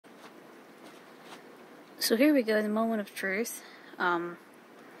So here we go, the moment of truth. I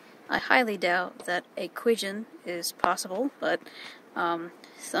highly doubt that a Quigeon is possible, but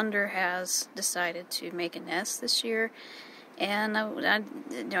Thunder has decided to make a nest this year, and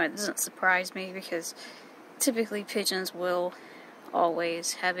it doesn't surprise me because typically pigeons will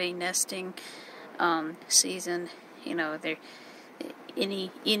always have a nesting season. They're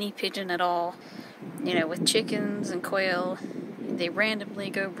any pigeon at all. With chickens and quail, they randomly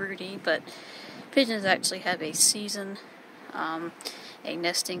go broody, but pigeons actually have a season, a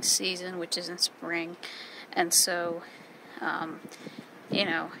nesting season, which is in spring, and so,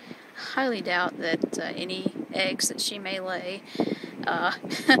 highly doubt that any eggs that she may lay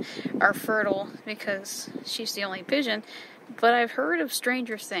are fertile because she's the only pigeon. But I've heard of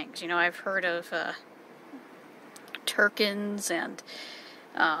stranger things. I've heard of turkins and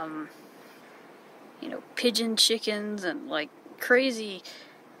pigeon chickens and like crazy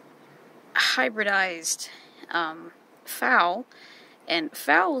hybridized fowl. And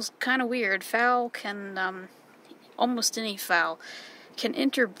fowl's kind of weird. Fowl can almost any fowl can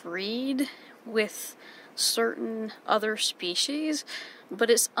interbreed with certain other species, but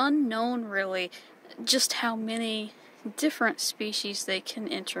it's unknown really just how many different species they can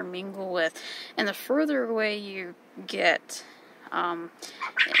intermingle with. And the further away you get, and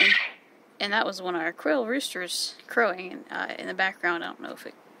that was one of our quail roosters crowing in the background. I don't know if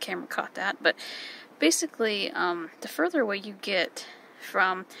the camera caught that, but basically the further away you get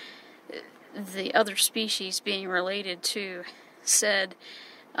from the other species being related to said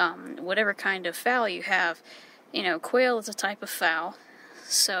whatever kind of fowl you have, quail is a type of fowl,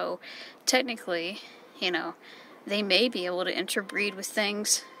 so technically, they may be able to interbreed with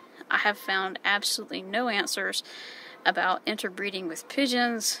things. I have found absolutely no answers about interbreeding with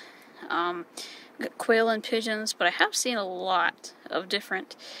pigeons, quail and pigeons, but I have seen a lot of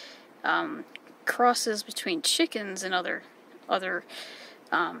different crosses between chickens and other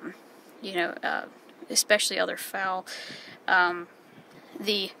especially other fowl.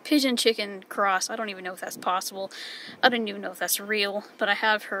 The pigeon-chicken cross, I don't even know if that's possible. I don't even know if that's real, but I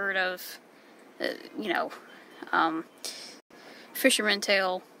have heard of, fisherman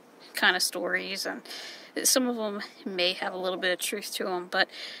tale kind of stories, and some of them may have a little bit of truth to them, but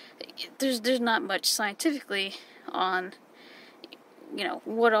there's not much scientifically on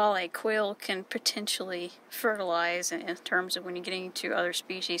what all a quail can potentially fertilize in terms of when you're getting to other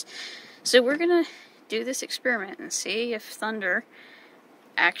species. So we're going to do this experiment and see if Thunder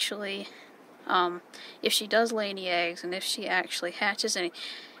actually, if she does lay any eggs and if she actually hatches any.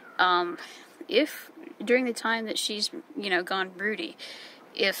 If during the time that she's, gone broody,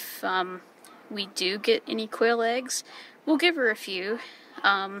 if we do get any quail eggs, we'll give her a few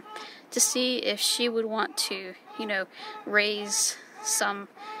to see if she would want to, raise some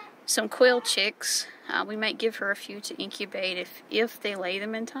quail chicks. We might give her a few to incubate if they lay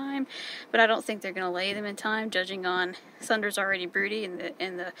them in time, but I don't think they're going to lay them in time, judging on Thunder's already broody,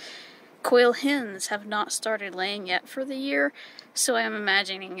 and the quail hens have not started laying yet for the year, so I'm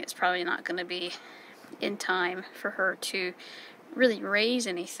imagining it's probably not going to be in time for her to really raise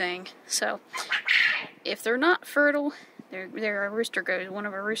anything. So if they're not fertile, there our rooster goes, one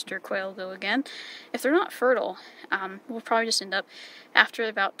of our rooster quail go again. If they're not fertile, we'll probably just end up, after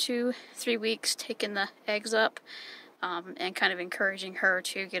about 2-3 weeks, taking the eggs up and kind of encouraging her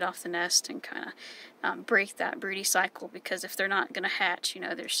to get off the nest and kind of break that broody cycle, because if they're not going to hatch,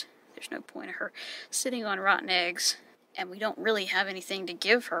 there's no point of her sitting on rotten eggs, and we don't really have anything to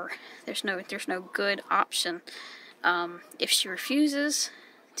give her. There's no good option. If she refuses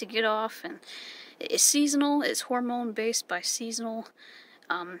to get off, and it's seasonal, it's hormone based by seasonal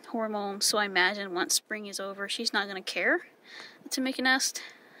hormones, so I imagine once spring is over, she's not going to care to make a nest.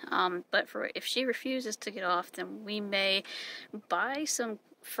 But if she refuses to get off, then we may buy some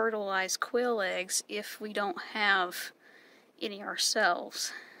fertilized quail eggs if we don't have any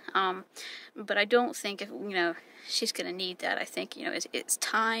ourselves. But I don't think she's going to need that. I think it's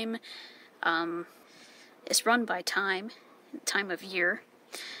time. It's run by time of year.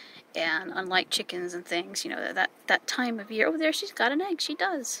 And unlike chickens and things, that time of year, oh, there, she's got an egg. She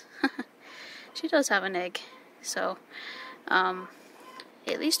does. She does have an egg. So, at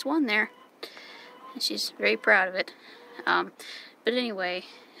least one there. And she's very proud of it. But anyway,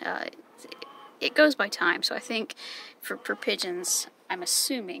 it goes by time. So I think for pigeons, I'm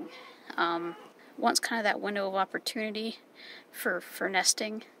assuming, once kind of that window of opportunity for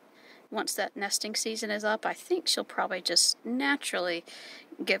nesting, once that nesting season is up, I think she'll probably just naturally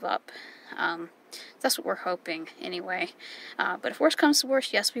give up. That's what we're hoping anyway. But if worse comes to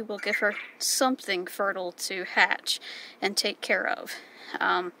worse, yes, we will give her something fertile to hatch and take care of.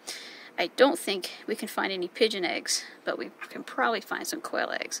 I don't think we can find any pigeon eggs, but we can probably find some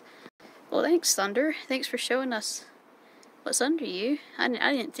quail eggs. Well, thanks, Thunder. Thanks for showing us what's under you. I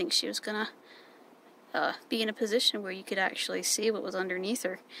didn't think she was gonna be in a position where you could actually see what was underneath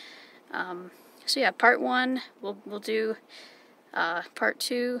her. So yeah, part 1, we'll do part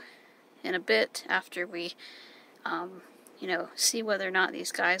 2 in a bit after we, see whether or not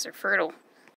these guys are fertile.